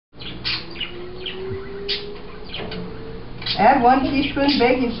Add 1 teaspoon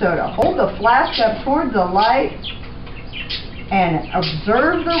baking soda. Hold the flask up toward the light and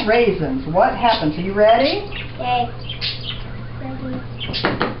observe the raisins. What happens? Are you ready? Okay. Ready.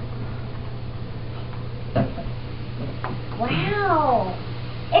 Wow!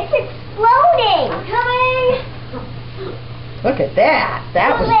 It's exploding! Coming! Look at that.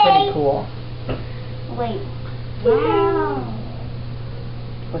 That was pretty cool. Wait. Wow.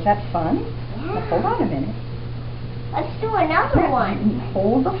 Was that fun? Yeah. Well, hold on a minute. Let's do another one.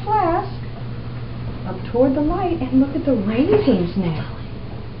 Hold the flask up toward the light and look at the raisins now.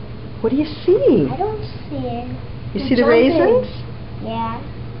 What do you see? I don't see it. You see the raisins? Yeah.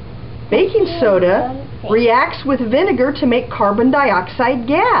 Baking soda reacts with vinegar to make carbon dioxide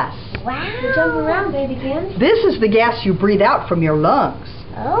gas. Wow. Jump around, baby Kim. This is the gas you breathe out from your lungs.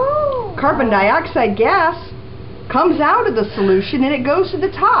 Oh. Carbon dioxide gas comes out of the solution and it goes to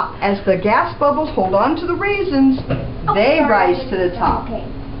the top. As the gas bubbles hold on to the raisins, they rise to the top. Okay.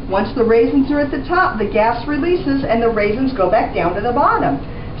 Once the raisins are at the top, the gas releases and the raisins go back down to the bottom.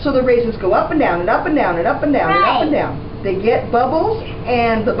 So the raisins go up and down and up and down and up and down and up and down. They get bubbles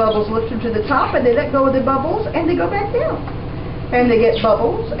and the bubbles lift them to the top and they let go of the bubbles and they go back down. And they get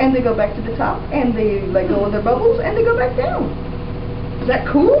bubbles and they go back to the top and they let go of their bubbles and they go back down. Is that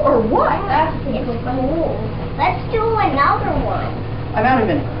cool or what? That's cool. Let's do another one. I'm out of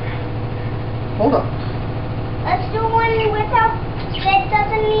vinegar. Hold on. Let's do one without, that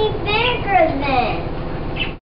doesn't need vinegar then.